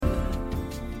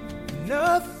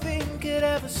Nothing could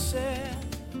ever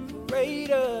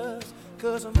separate us,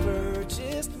 'cause I'm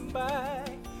purchased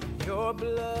by your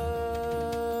blood.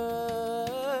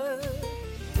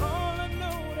 All I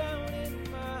know down in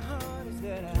my heart is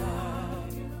that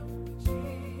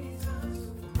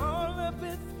all I've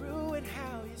been through and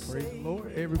how you Praise the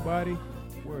Lord, everybody.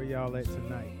 Where are y'all at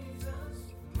tonight?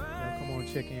 Y'all come on,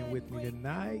 check in with me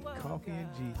tonight. Coffee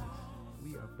and Jesus.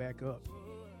 We are back up.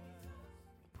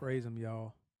 Praise him,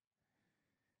 y'all.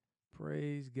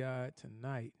 Praise God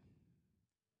tonight.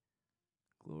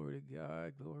 Glory to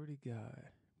God. Glory to God.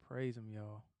 Praise him,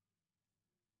 y'all.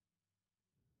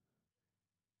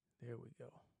 There we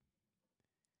go.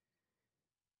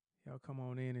 Y'all come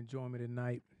on in and join me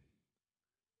tonight.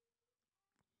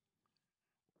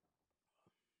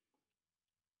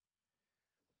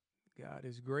 God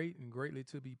is great and greatly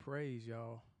to be praised,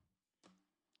 y'all.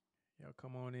 Y'all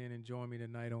come on in and join me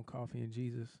tonight on Coffee and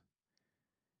Jesus.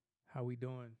 How we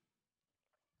doing?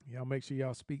 Y'all make sure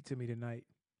y'all speak to me tonight.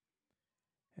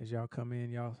 As y'all come in,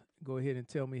 y'all go ahead and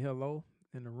tell me hello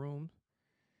in the room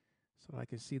so I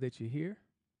can see that you're here.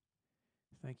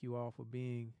 Thank you all for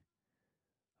being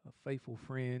faithful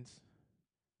friends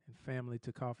and family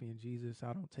to Coffee and Jesus.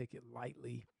 I don't take it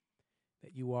lightly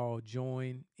that you all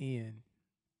join in.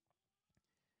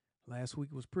 Last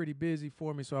week was pretty busy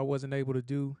for me, so I wasn't able to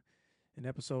do an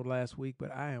episode last week, but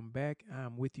I am back.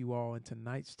 I'm with you all, and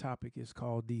tonight's topic is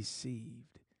called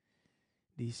Deceived.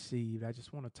 Deceived. I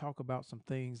just want to talk about some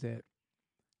things that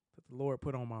the Lord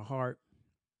put on my heart,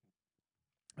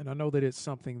 and I know that it's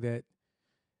something that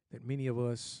many of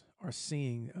us are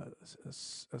seeing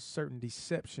a certain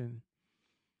deception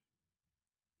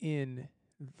in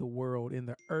the world, in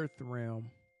the earth realm.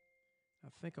 I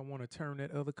think I want to turn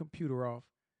that other computer off,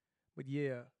 but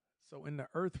yeah. So in the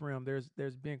earth realm,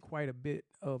 there's been quite a bit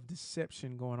of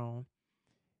deception going on,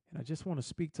 and I just want to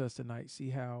speak to us tonight, see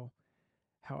how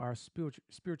our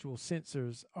spiritual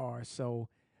sensors are. So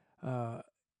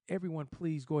everyone,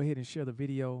 please go ahead and share the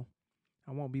video.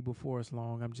 I won't be before us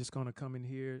long. I'm just going to come in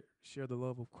here, share the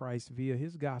love of Christ via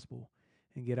his gospel,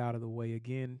 and get out of the way.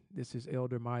 Again, this is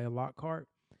Elder Maya Lockhart,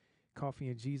 Coffee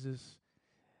and Jesus.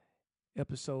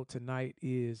 Episode tonight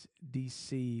is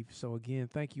Deceived. So again,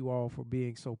 thank you all for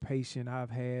being so patient. I've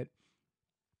had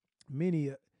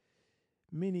many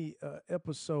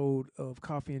episode of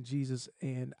Coffee and Jesus,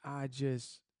 and I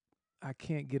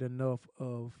can't get enough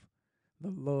of the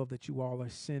love that you all are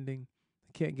sending.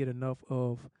 I can't get enough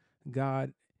of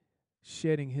God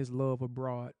shedding his love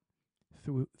abroad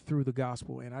through the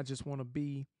gospel. And I just want to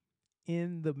be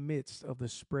in the midst of the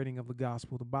spreading of the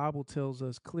gospel. The Bible tells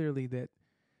us clearly that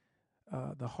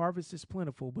the harvest is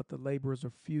plentiful, but the laborers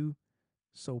are few.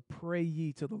 So pray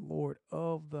ye to the Lord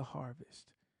of the harvest.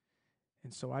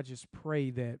 And so I just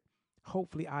pray that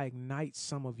hopefully I ignite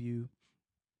some of you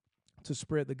to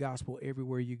spread the gospel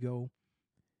everywhere you go,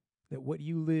 that what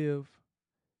you live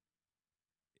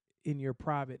in your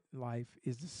private life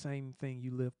is the same thing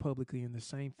you live publicly, and the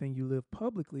same thing you live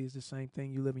publicly is the same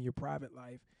thing you live in your private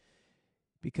life,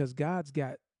 because God's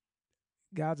got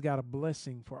a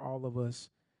blessing for all of us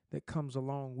that comes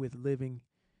along with living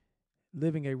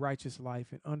a righteous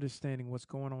life and understanding what's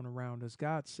going on around us.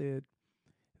 God said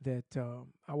that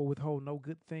I will withhold no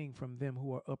good thing from them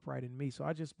who are upright in me. So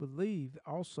I just believe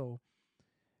also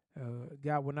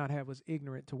God will not have us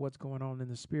ignorant to what's going on in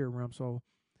the spirit realm. So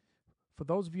for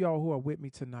those of y'all who are with me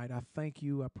tonight, I thank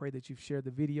you. I pray that you've shared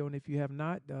the video. And if you have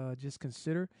not, just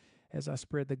consider as I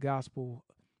spread the gospel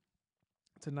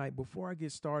tonight. Before I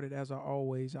get started, as I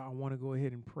always, I want to go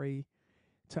ahead and pray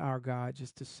to our God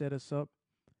just to set us up.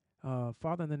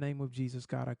 Father, in the name of Jesus,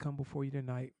 God, I come before you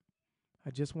tonight. I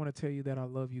just want to tell you that I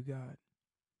love you, God.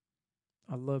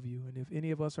 I love you. And if any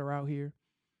of us are out here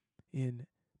in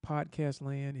podcast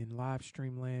land, in live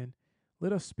stream land,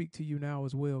 let us speak to you now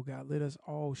as well, God. Let us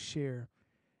all share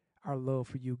our love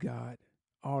for you, God,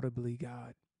 audibly,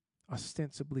 God,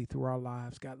 ostensibly through our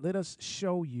lives, God. Let us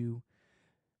show you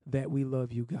that we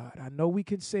love you, God. I know we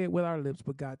can say it with our lips,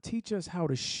 but God, teach us how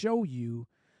to show you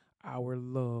our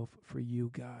love for you,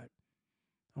 God.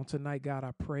 On tonight, God,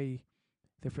 I pray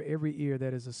that for every ear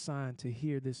that is assigned to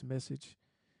hear this message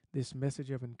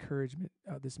of encouragement,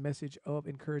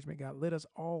 God, let us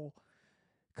all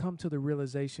come to the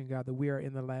realization, God, that we are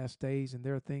in the last days, and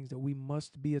there are things that we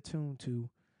must be attuned to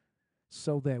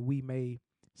so that we may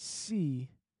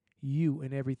see you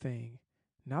in everything,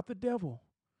 not the devil,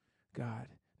 God,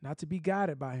 not to be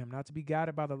guided by him, not to be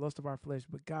guided by the lust of our flesh,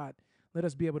 but God, let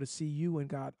us be able to see you. And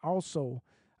God, also,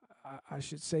 I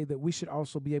should say that we should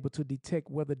also be able to detect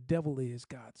where the devil is,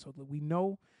 God, so that we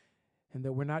know and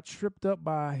that we're not tripped up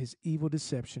by his evil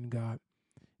deception, God.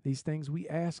 These things we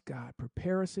ask God,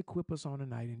 prepare us, equip us on the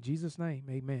night. In Jesus' name,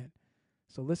 amen.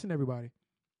 So listen, everybody.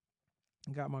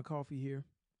 I got my coffee here.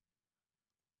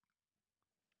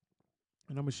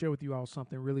 And I'm going to share with you all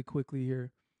something really quickly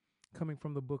here. Coming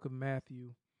from the book of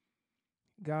Matthew,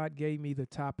 God gave me the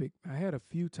topic. I had a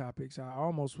few topics. I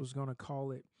almost was going to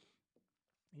call it,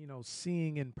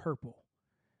 seeing in purple.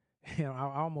 I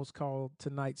almost called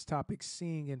tonight's topic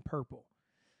Seeing in Purple.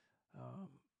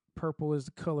 Purple is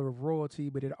the color of royalty,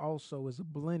 but it also is a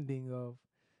blending of,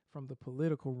 from the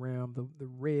political realm, the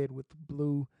red with the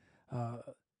blue.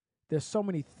 There's so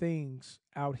many things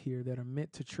out here that are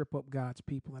meant to trip up God's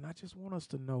people. And I just want us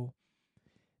to know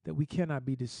that we cannot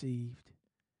be deceived.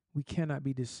 We cannot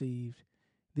be deceived.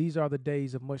 These are the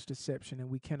days of much deception, and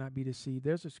we cannot be deceived.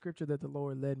 There's a scripture that the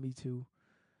Lord led me to,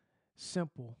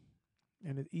 simple,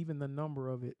 and even the number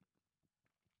of it,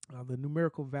 the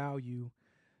numerical value,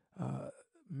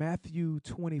 Matthew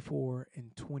 24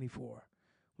 and 24.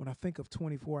 When I think of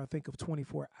 24, I think of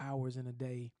 24 hours in a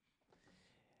day.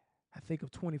 I think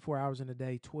of 24 hours in a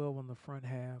day, 12 on the front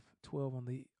half, 12 on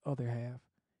the other half.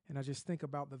 And I just think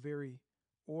about the very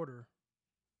order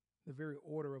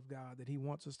of God, that he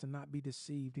wants us to not be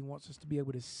deceived. He wants us to be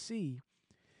able to see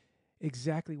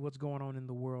exactly what's going on in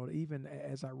the world. Even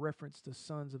as I reference the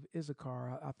sons of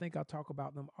Issachar, I think I talk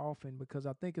about them often because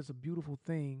I think it's a beautiful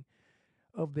thing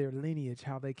of their lineage,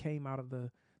 how they came out of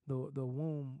the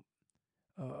womb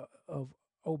of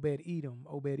Obed-Edom.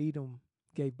 Obed-Edom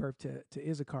gave birth to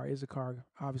Issachar. Issachar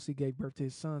obviously gave birth to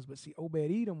his sons. But see,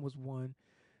 Obed-Edom was one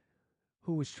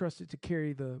who was trusted to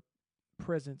carry the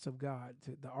presence of God,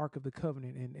 to the Ark of the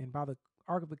Covenant. And by the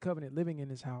Ark of the Covenant living in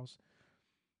his house,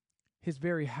 his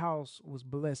very house was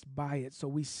blessed by it. So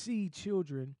we see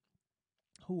children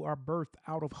who are birthed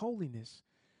out of holiness.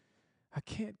 I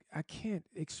can't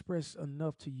express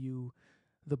enough to you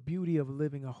the beauty of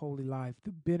living a holy life,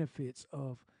 the benefits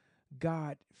of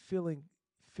God feeling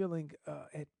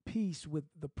at peace with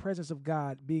the presence of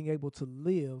God, being able to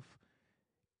live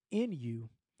in you.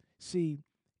 See,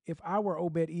 if I were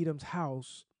Obed-Edom's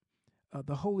house,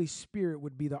 the Holy Spirit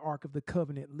would be the Ark of the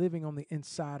Covenant living on the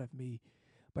inside of me.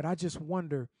 But I just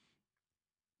wonder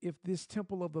if this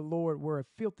temple of the Lord were a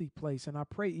filthy place, and I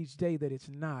pray each day that it's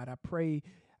not. I pray,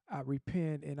 I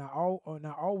repent, and I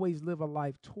always live a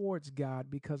life towards God,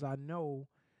 because I know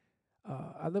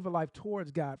I live a life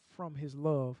towards God from his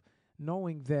love,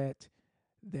 knowing that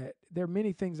there are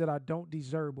many things that I don't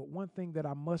deserve, but one thing that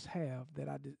I must have,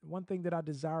 one thing that I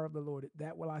desire of the Lord,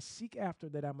 that will I seek after,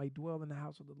 that I may dwell in the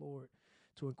house of the Lord,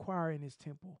 to inquire in his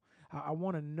temple. I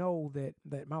want to know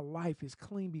that my life is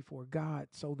clean before God,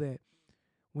 so that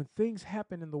when things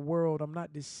happen in the world, I'm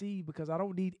not deceived, because I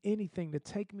don't need anything to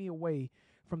take me away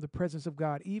from the presence of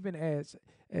God. Even as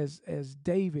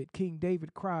King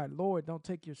David cried, Lord, don't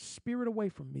take your spirit away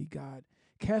from me, God.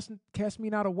 Cast me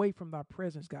not away from thy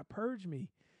presence, God. Purge me.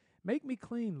 Make me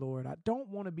clean, Lord. I don't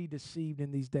want to be deceived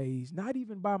in these days, not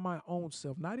even by my own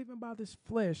self, not even by this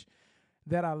flesh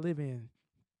that I live in.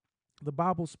 The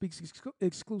Bible speaks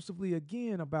exclusively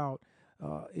again about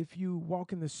if you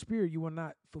walk in the Spirit, you will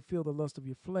not fulfill the lust of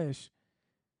your flesh,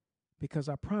 because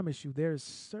I promise you there is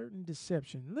certain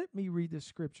deception. Let me read the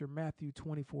scripture, Matthew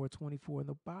 24:24, and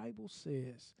the Bible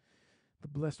says, the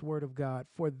blessed word of God,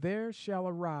 for there shall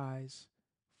arise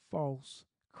false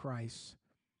Christs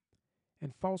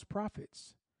and false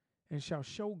prophets, and shall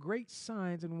show great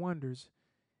signs and wonders,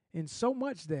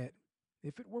 insomuch that,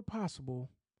 if it were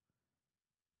possible,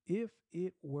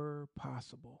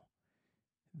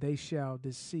 they shall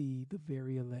deceive the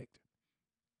very elect.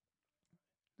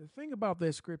 The thing about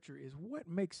that scripture is, what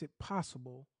makes it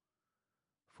possible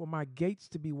for my gates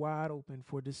to be wide open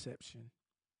for deception?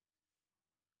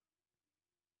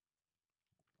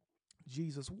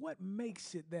 Jesus, what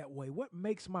makes it that way? What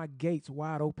makes my gates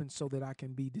wide open so that I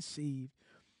can be deceived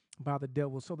by the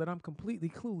devil, so that I'm completely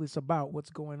clueless about what's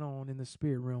going on in the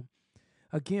spirit realm?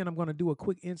 Again, I'm going to do a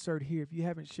quick insert here. If you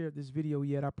haven't shared this video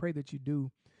yet, I pray that you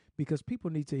do, because people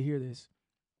need to hear this.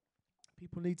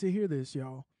 People need to hear this,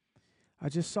 y'all. I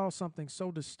just saw something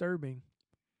so disturbing.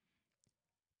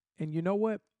 And you know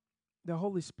what? The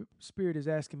Holy Spirit is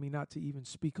asking me not to even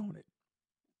speak on it.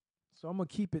 So I'm going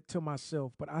to keep it to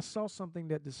myself. But I saw something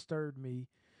that disturbed me,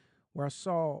 where I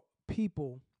saw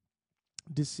people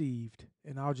deceived,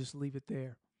 and I'll just leave it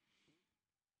there.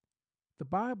 The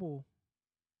Bible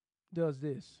does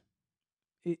this.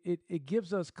 It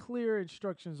gives us clear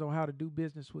instructions on how to do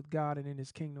business with God and in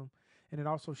his kingdom, and it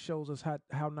also shows us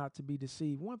how not to be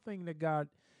deceived. One thing that God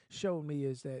showed me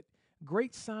is that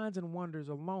great signs and wonders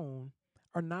alone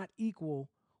are not equal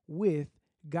with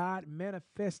God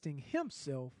manifesting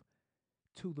himself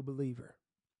to the believer.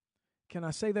 Can I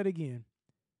say that again?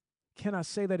 Can I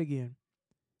say that again?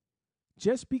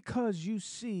 Just because you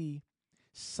see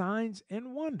signs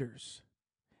and wonders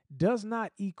does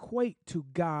not equate to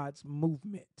God's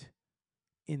movement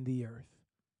in the earth.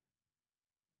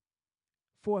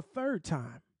 For a third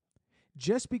time,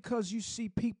 just because you see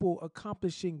people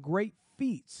accomplishing great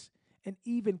feats and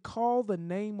even call the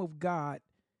name of God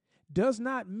does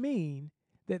not mean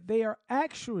that they are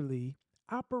actually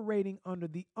operating under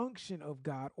the unction of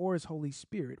God or His Holy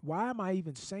Spirit. Why am I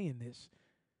even saying this?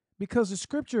 Because the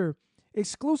scripture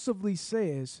exclusively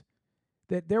says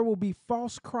that there will be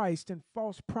false Christ and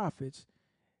false prophets,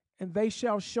 and they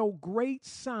shall show great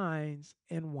signs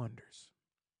and wonders.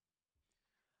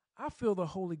 I feel the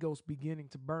Holy Ghost beginning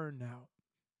to burn now.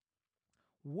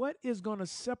 What is going to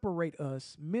separate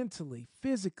us mentally,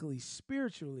 physically,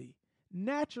 spiritually,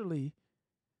 naturally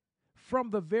from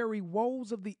the very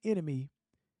woes of the enemy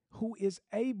who is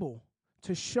able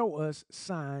to show us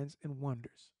signs and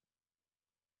wonders?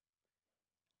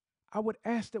 I would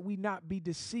ask that we not be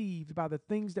deceived by the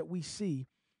things that we see.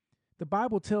 The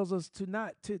Bible tells us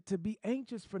to be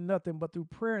anxious for nothing, but through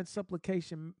prayer and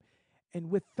supplication and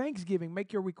with thanksgiving,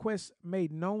 make your requests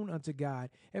made known unto God.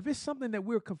 If it's something that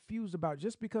we're confused about,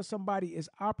 just because somebody is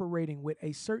operating with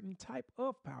a certain type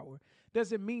of power,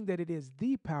 doesn't mean that it is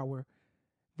the power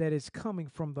that is coming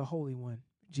from the Holy One,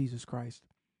 Jesus Christ.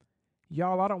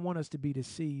 Y'all, I don't want us to be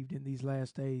deceived in these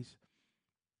last days,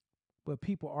 but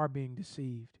people are being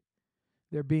deceived.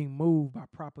 They're being moved by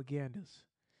propagandas.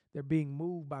 They're being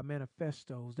moved by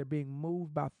manifestos. They're being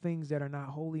moved by things that are not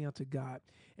holy unto God.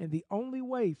 And the only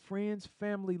way, friends,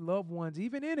 family, loved ones,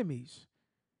 even enemies,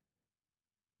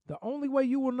 the only way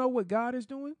you will know what God is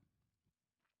doing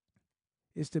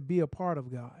is to be a part of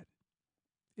God,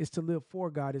 is to live for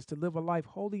God, is to live a life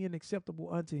holy and acceptable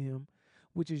unto Him,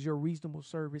 which is your reasonable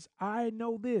service. I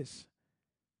know this,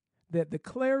 that the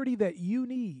clarity that you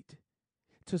need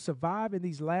to survive in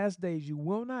these last days, you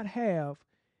will not have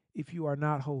if you are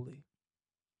not holy.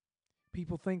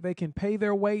 People think they can pay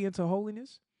their way into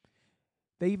holiness.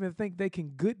 They even think they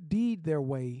can good deed their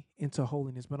way into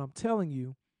holiness. But I'm telling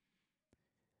you,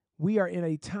 we are in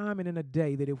a time and in a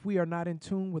day that if we are not in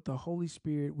tune with the Holy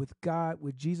Spirit, with God,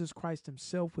 with Jesus Christ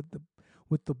Himself,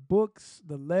 with the books,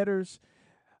 the letters,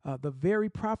 the very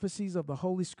prophecies of the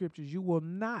Holy Scriptures, you will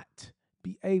not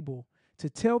be able to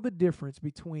tell the difference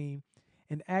between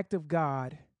an act of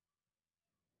God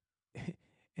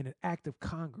and an act of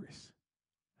Congress.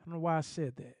 I don't know why I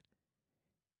said that.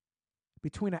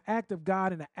 Between an act of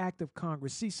God and an act of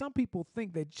Congress. See, some people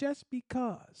think that just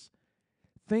because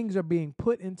things are being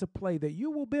put into play that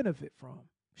you will benefit from.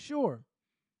 Sure,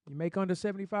 you make under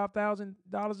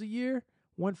 $75,000 a year,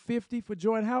 $150,000 for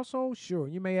joint household. Sure,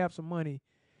 you may have some money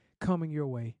coming your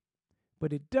way.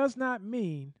 But it does not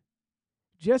mean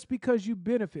just because you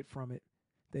benefit from it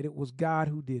that it was God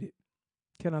who did it.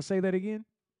 Can I say that again?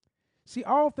 See,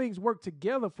 all things work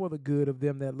together for the good of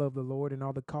them that love the Lord and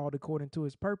are the called according to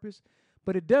His purpose.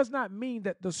 But it does not mean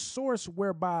that the source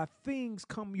whereby things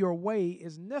come your way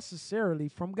is necessarily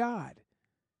from God.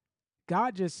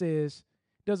 God just says,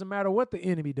 doesn't matter what the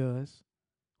enemy does.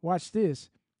 Watch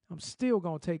this. I'm still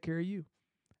going to take care of you.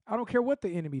 I don't care what the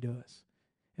enemy does.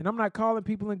 And I'm not calling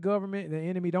people in government the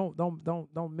enemy.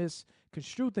 Don't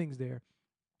misconstrue things there.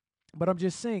 But I'm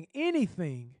just saying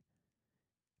anything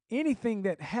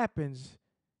that happens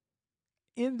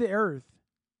in the earth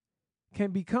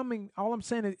can be coming, all I'm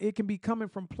saying is it can be coming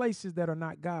from places that are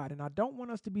not God. And I don't want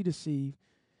us to be deceived.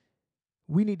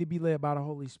 We need to be led by the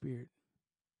Holy Spirit.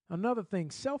 Another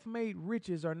thing, self-made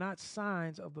riches are not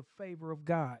signs of the favor of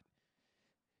God.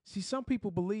 See, some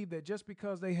people believe that just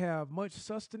because they have much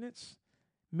sustenance,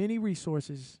 many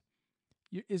resources,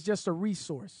 it's just a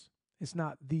resource. It's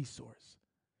not the source.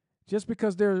 Just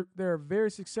because there are very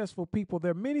successful people,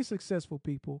 there are many successful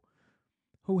people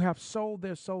who have sold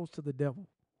their souls to the devil.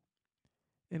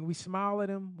 And we smile at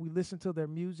them, we listen to their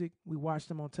music, we watch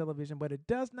them on television, but it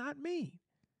does not mean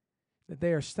that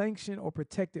they are sanctioned or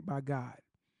protected by God.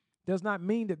 It does not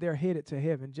mean that they're headed to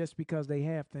heaven just because they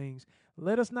have things.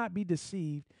 Let us not be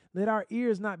deceived. Let our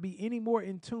ears not be any more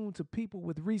in tune to people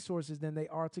with resources than they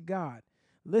are to God.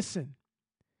 Listen,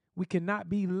 we cannot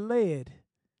be led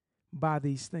by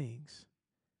these things.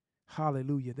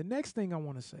 Hallelujah. The next thing I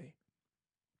want to say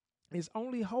is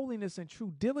only holiness and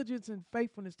true diligence and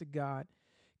faithfulness to God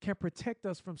can protect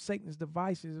us from Satan's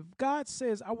devices. If God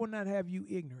says, I will not have you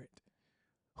ignorant,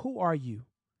 who are you?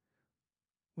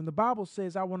 When the Bible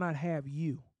says, I will not have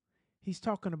you, He's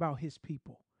talking about His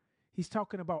people. He's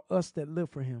talking about us that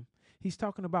live for Him. He's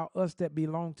talking about us that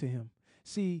belong to Him.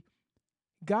 See,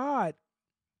 God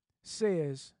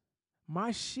says,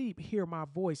 My sheep hear my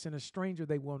voice, and a stranger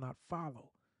they will not follow.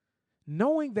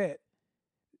 Knowing that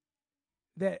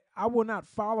I will not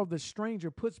follow the stranger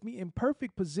puts me in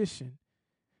perfect position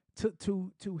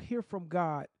to hear from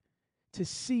God, to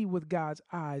see with God's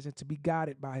eyes, and to be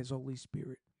guided by his Holy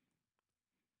Spirit.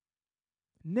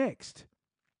 Next,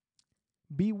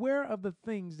 beware of the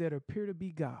things that appear to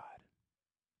be God,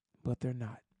 but they're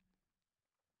not.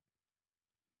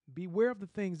 Beware of the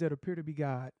things that appear to be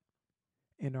God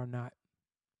and are not.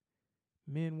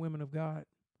 Men, women of God,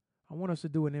 I want us to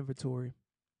do an inventory.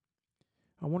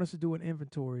 I want us to do an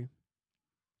inventory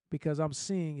because I'm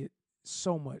seeing it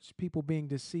so much. People being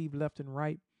deceived left and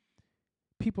right.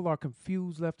 People are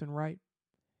confused left and right.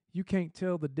 You can't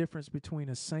tell the difference between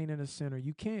a saint and a sinner.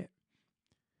 You can't,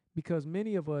 because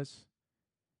many of us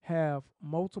have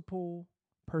multiple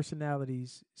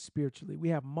personalities spiritually. We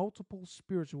have multiple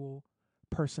spiritual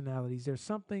personalities. There's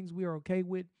some things we are okay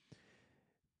with,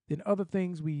 then other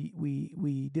things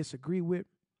we disagree with.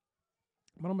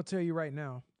 But I'm going to tell you right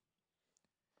now,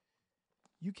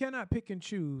 you cannot pick and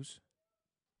choose.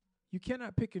 You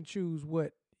cannot pick and choose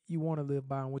what you want to live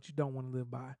by and what you don't want to live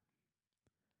by.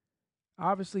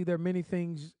 Obviously, there are many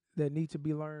things that need to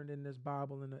be learned in this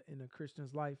Bible in a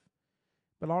Christian's life.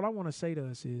 But all I want to say to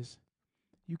us is,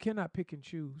 you cannot pick and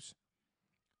choose.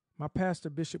 My pastor,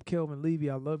 Bishop Kelvin Levy,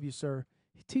 I love you, sir.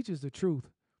 He teaches the truth.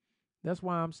 That's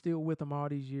why I'm still with him all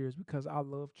these years, because I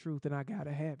love truth and I got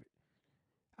to have it.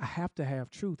 I have to have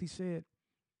truth. He said,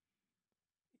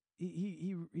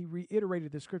 he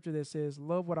reiterated the scripture that says,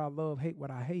 love what I love, hate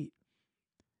what I hate.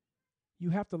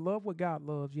 You have to love what God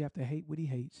loves. You have to hate what he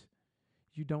hates.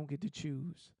 You don't get to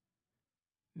choose.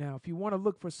 Now, if you want to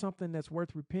look for something that's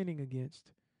worth repenting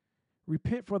against,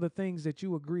 repent for the things that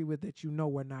you agree with that you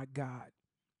know are not God.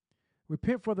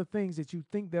 Repent for the things that you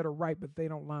think that are right, but they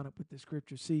don't line up with the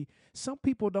scripture. See, some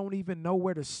people don't even know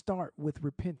where to start with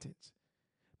repentance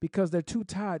because they're too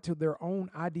tied to their own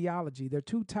ideology. They're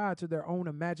too tied to their own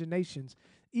imaginations.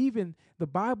 Even the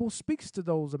Bible speaks to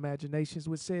those imaginations,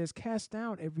 which says, cast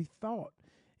down every thought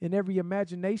and every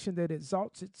imagination that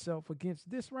exalts itself against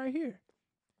this right here,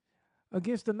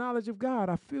 against the knowledge of God.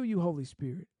 I feel you, Holy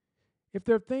Spirit. If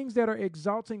there are things that are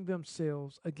exalting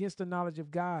themselves against the knowledge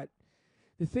of God,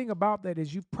 the thing about that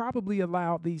is you've probably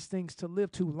allowed these things to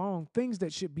live too long, things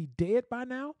that should be dead by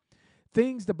now,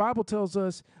 things the Bible tells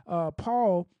us,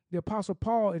 the Apostle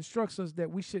Paul instructs us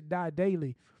that we should die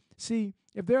daily. See,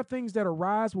 if there are things that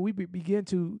arise where we begin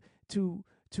to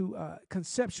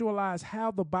conceptualize how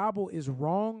the Bible is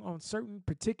wrong on certain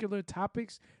particular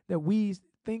topics that we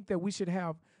think that we should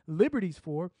have liberties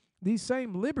for, these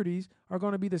same liberties are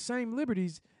going to be the same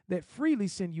liberties that freely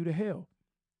send you to hell.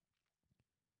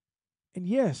 And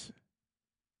yes,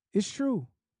 it's true.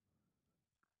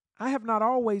 I have not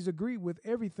always agreed with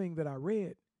everything that I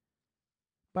read,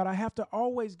 but I have to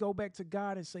always go back to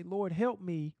God and say, Lord, help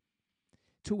me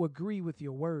to agree with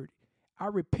your word. I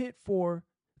repent for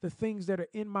the things that are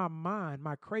in my mind,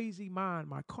 my crazy mind,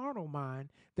 my carnal mind,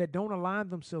 that don't align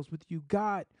themselves with you.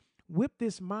 God, whip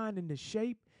this mind into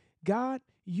shape. God,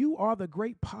 you are the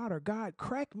great potter. God,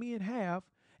 crack me in half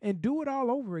and do it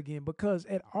all over again, because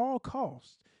at all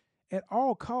costs,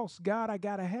 God, I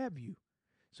got to have you.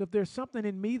 So if there's something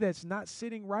in me that's not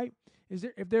sitting right,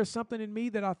 if there's something in me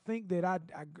that I think that I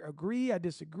agree, I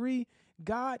disagree,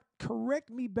 God, correct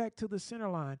me back to the center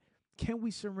line. Can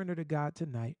we surrender to God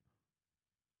tonight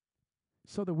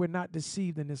so that we're not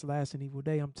deceived in this last and evil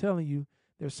day? I'm telling you,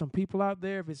 there's some people out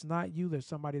there, if it's not you, there's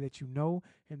somebody that you know,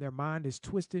 and their mind is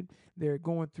twisted. They're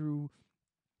going through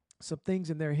some things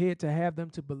in their head to have them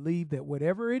to believe that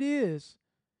whatever it is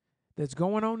that's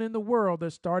going on in the world, they're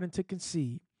starting to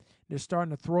concede. They're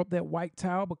starting to throw up that white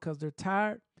towel because they're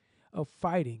tired of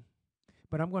fighting.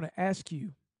 But I'm going to ask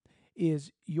you,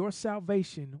 is your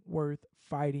salvation worth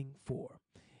fighting for?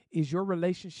 Is your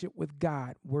relationship with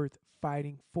God worth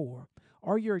fighting for?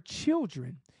 Are your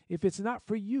children, if it's not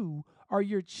for you, are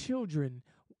your children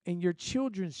and your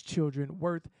children's children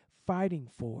worth fighting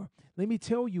for? Let me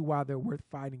tell you why they're worth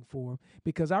fighting for.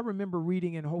 Because I remember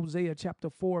reading in Hosea chapter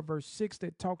 4, verse 6,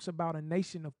 that talks about a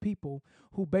nation of people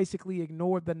who basically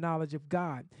ignored the knowledge of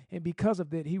God. And because of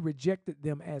that, he rejected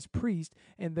them as priests,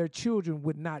 and their children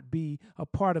would not be a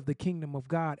part of the kingdom of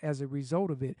God as a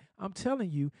result of it. I'm telling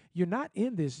you, you're not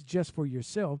in this just for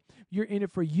yourself. You're in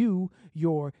it for you,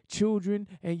 your children,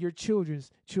 and your children's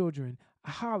children.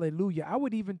 Hallelujah. I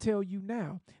would even tell you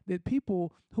now that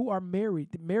people who are married,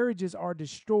 marriages are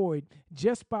destroyed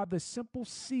just by the simple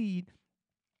seed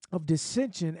of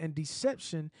dissension and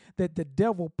deception that the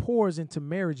devil pours into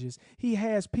marriages. He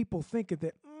has people thinking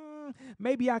that,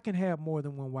 maybe I can have more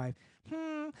than one wife.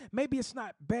 Maybe it's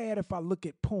not bad if I look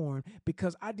at porn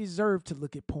because I deserve to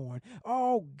look at porn.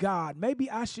 Oh, God, maybe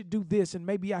I should do this and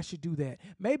maybe I should do that.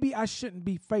 Maybe I shouldn't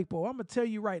be faithful. I'm going to tell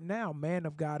you right now, man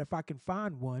of God, if I can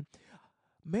find one,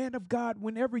 man of God,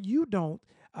 whenever you don't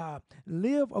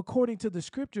live according to the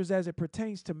scriptures as it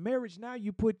pertains to marriage, now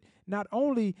you put not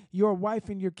only your wife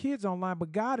and your kids online,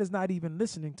 but God is not even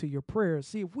listening to your prayers.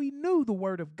 See, if we knew the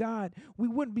word of God, we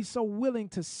wouldn't be so willing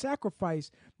to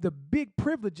sacrifice the big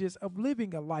privileges of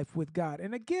living a life with God.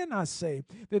 And again, I say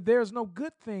that there's no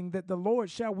good thing that the Lord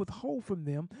shall withhold from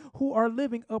them who are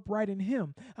living upright in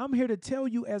him. I'm here to tell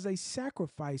you as a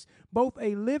sacrifice, both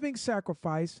a living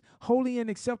sacrifice, holy and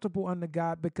acceptable unto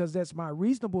God, because that's my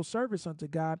reasonable service unto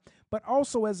God, but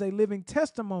also as a living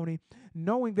testimony,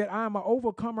 knowing that I am an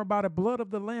overcomer by the blood of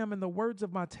the Lamb and the words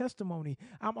of my testimony.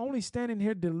 I'm only standing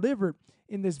here delivered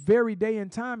in this very day and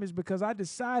time is because I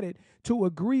decided to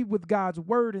agree with God's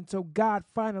word until God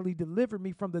finally delivered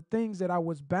me from the things that I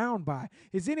was bound by.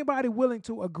 Is anybody willing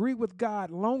to agree with God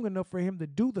long enough for him to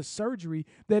do the surgery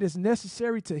that is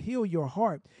necessary to heal your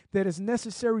heart, that is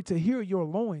necessary to heal your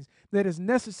loins, that is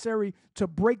necessary to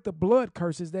break the blood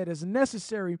curses, that is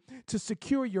necessary to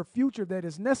secure your future, that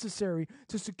is necessary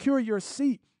to secure your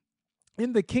seat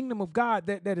in the kingdom of God,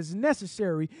 that is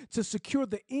necessary to secure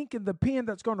the ink and the pen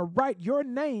that's going to write your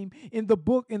name in the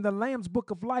book, in the Lamb's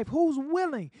book of life? Who's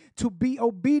willing to be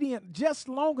obedient just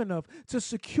long enough to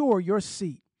secure your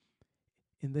seat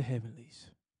in the heavenlies?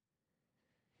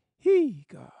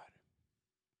 God.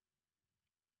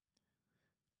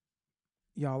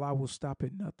 Y'all, I will stop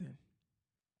at nothing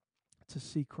to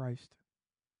see Christ.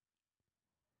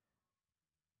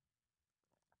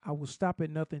 I will stop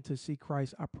at nothing to see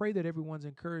Christ. I pray that everyone's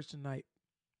encouraged tonight.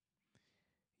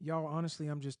 Y'all, honestly,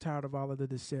 I'm just tired of all of the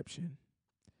deception.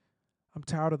 I'm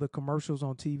tired of the commercials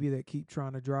on TV that keep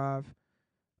trying to drive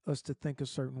us to think a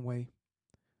certain way.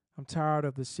 I'm tired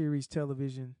of the series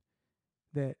television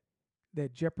that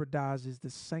jeopardizes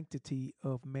the sanctity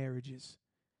of marriages.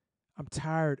 I'm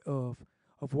tired of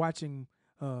watching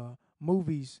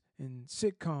movies and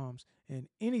sitcoms and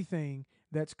anything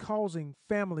that's causing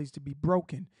families to be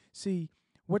broken. See,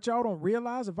 what y'all don't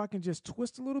realize, if I can just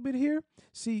twist a little bit here,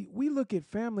 see, we look at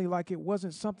family like it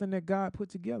wasn't something that God put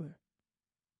together.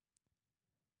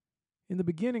 In the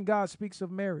beginning, God speaks of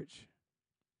marriage.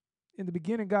 In the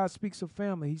beginning, God speaks of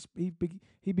family.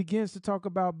 He begins to talk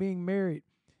about being married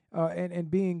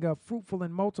and being fruitful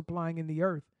and multiplying in the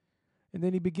earth. And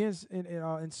then he begins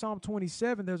in Psalm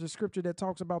 27, there's a scripture that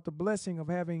talks about the blessing of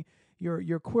having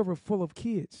your quiver full of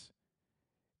kids.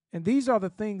 And these are the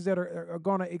things that are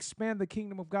going to expand the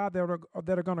kingdom of God, that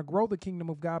are going to grow the kingdom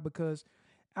of God, because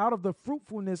out of the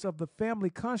fruitfulness of the family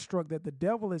construct that the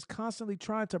devil is constantly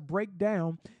trying to break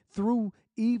down through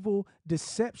evil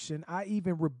deception, I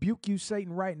even rebuke you,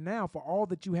 Satan, right now for all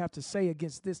that you have to say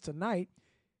against this tonight.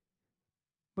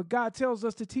 But God tells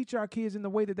us to teach our kids in the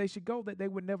way that they should go, that they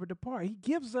would never depart. He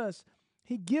gives us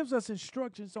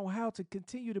instructions on how to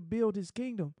continue to build his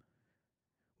kingdom.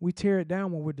 We tear it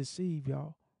down when we're deceived,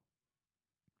 y'all.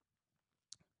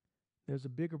 There's a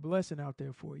bigger blessing out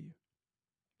there for you.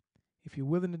 If you're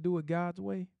willing to do it God's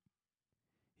way,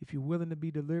 if you're willing to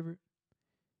be delivered,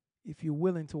 if you're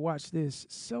willing to watch this,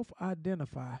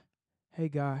 self-identify. Hey,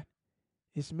 God,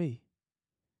 it's me.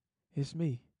 It's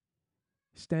me.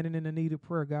 Standing in the need of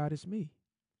prayer, God, it's me.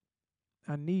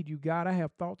 I need you, God. I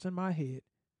have thoughts in my head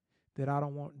that I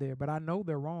don't want there, but I know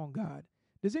they're wrong, God.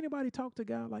 Does anybody talk to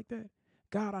God like that?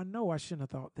 God, I know I shouldn't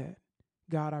have thought that.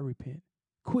 God, I repent.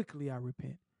 Quickly I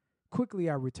repent. Quickly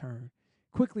I return.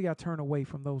 Quickly I turn away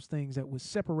from those things that would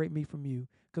separate me from you,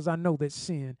 because I know that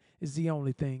sin is the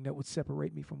only thing that would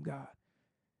separate me from God.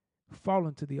 Fall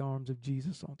into the arms of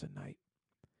Jesus on tonight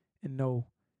and know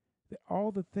that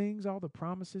all the things, all the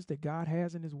promises that God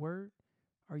has in his word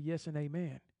are yes and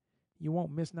amen. You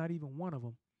won't miss not even one of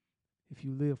them if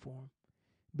you live for him.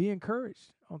 Be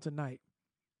encouraged on tonight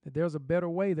that there's a better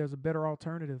way, there's a better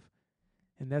alternative,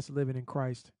 and that's living in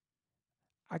Christ.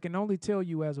 I can only tell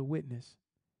you as a witness,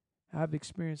 I've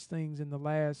experienced things in the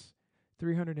last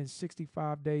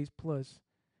 365 days plus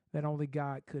that only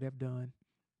God could have done.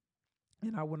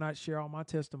 And I will not share all my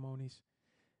testimonies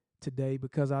today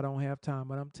because I don't have time.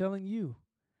 But I'm telling you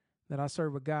that I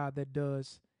serve a God that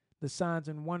does the signs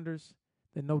and wonders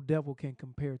that no devil can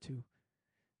compare to.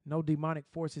 No demonic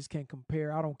forces can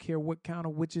compare. I don't care what kind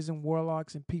of witches and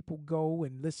warlocks and people go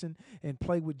and listen and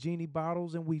play with genie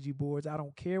bottles and Ouija boards. I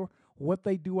don't care what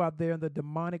they do out there in the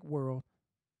demonic world.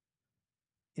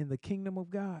 In the kingdom of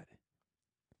God,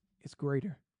 it's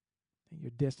greater, and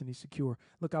your destiny secure.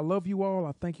 Look, I love you all.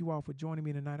 I thank you all for joining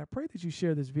me tonight. I pray that you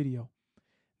share this video,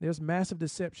 There's massive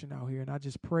deception out here, and I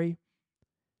just pray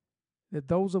that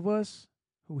those of us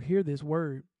who hear this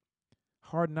word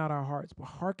harden not our hearts, but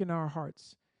hearken our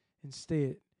hearts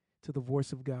instead to the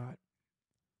voice of God,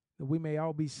 that we may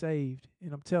all be saved.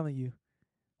 And I'm telling you,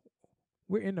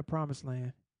 we're in the promised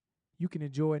land. You can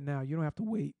enjoy it now. You don't have to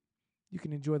wait. You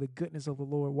can enjoy the goodness of the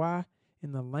Lord. Why?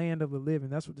 In the land of the living.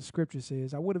 That's what the scripture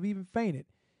says. I would have even fainted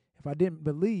if I didn't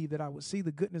believe that I would see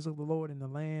the goodness of the Lord in the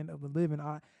land of the living.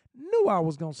 I knew I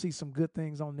was going to see some good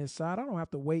things on this side. I don't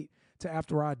have to wait till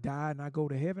after I die and I go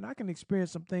to heaven. I can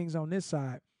experience some things on this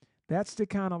side. That's the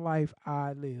kind of life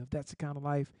I live. That's the kind of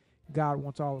life God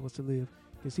wants all of us to live,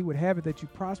 because he would have it that you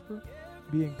prosper,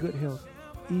 be in good health,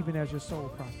 even as your soul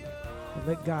prospers. And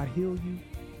let God heal you,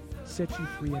 set you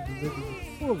free, and deliver you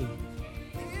fully.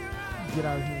 Get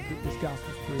out of here and get this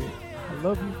gospel spread. I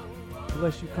love you.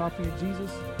 Bless you. Coffee and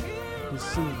Jesus. The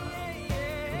seed.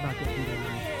 We're not going to be there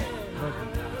long. Love you.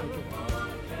 Take care.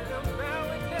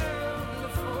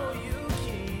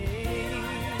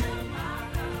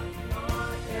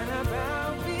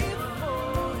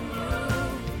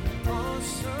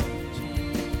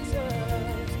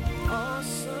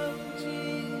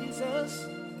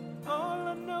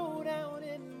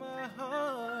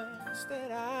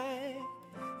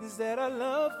 That I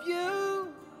love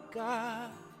you, God.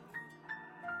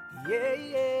 Yeah,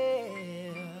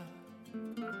 yeah.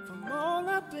 From all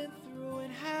I've been through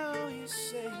and how you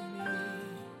saved me,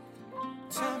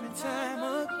 time and time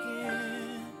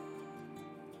again.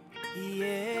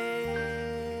 Yeah.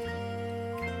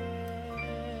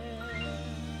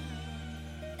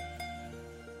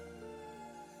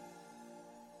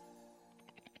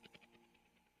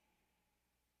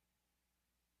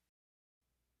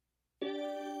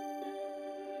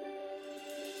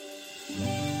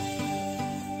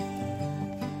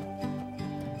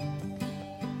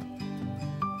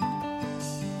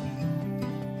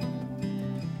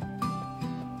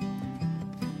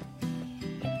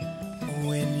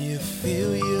 When you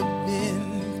feel you've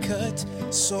been cut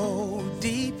so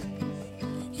deep,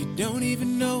 you don't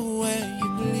even know where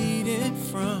you're bleeding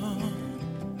from.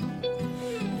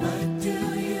 What do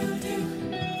you do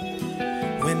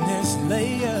when there's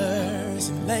layers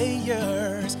and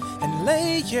layers and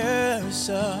layers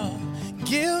of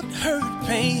guilt, hurt,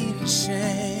 pain, and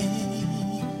shame?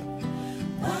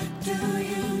 What do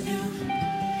you do?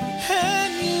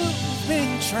 And you've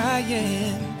been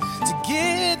trying to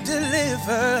get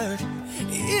delivered.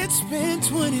 It's been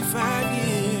 25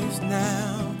 years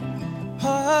now.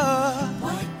 Oh,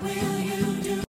 what will